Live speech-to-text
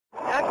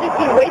just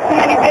seen way too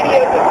many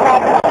videos of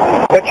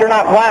problems. But you're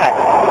not black.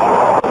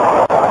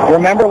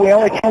 Remember, we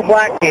only kill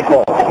black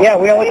people. Yeah,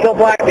 we only kill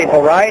black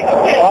people, right?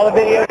 All the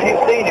videos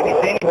you've seen, have you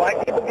seen any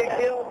white people get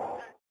killed?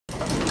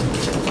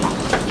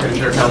 Is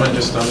your comment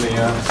just on the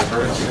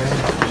verdict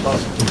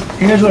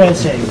today? Here's what I'd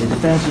say. The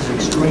defense is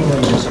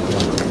extremely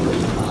disappointed.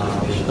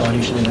 We thought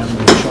he should have never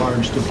been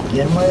charged to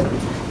begin with,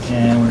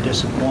 and we're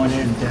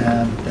disappointed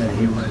that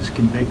he was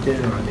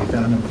convicted or they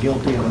found him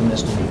guilty of a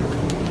misdemeanor.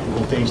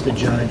 We'll face the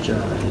judge in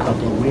a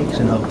couple of weeks,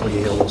 and hopefully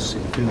he'll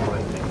do the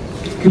right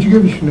thing. Could you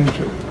give us your name,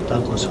 sir?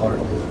 Douglas Hart.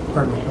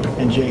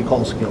 And Jay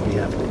Kolsky will be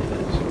happy to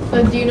defense.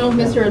 So do you know if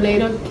Mr.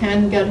 Aledda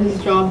can get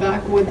his job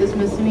back with this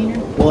misdemeanor?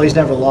 Well, he's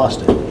never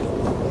lost it.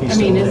 He's I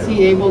mean, still is there.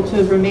 he able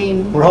to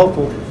remain? We're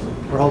hopeful.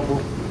 We're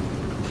hopeful.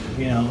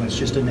 You know, it's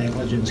just a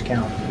negligence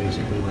count,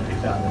 basically, what they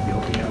found him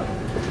guilty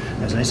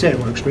of. As I said,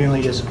 we're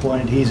extremely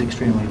disappointed. He's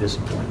extremely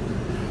disappointed.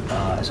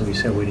 So we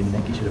said we didn't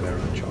think he should have ever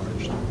been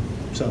charged.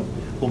 So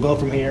we'll go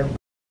from here.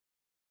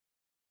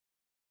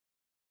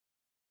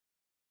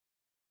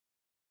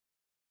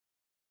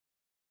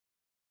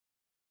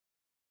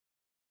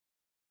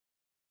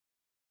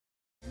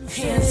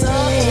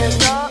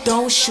 Hands up,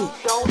 don't shoot.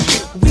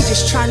 We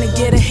just trying to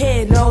get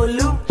ahead, no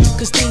loot.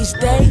 Cause these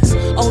days,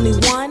 only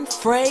one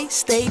phrase,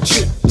 stay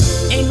true.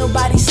 Ain't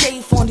nobody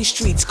safe on these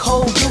streets.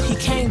 Cold blue, he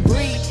can't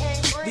breathe.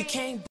 We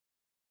can't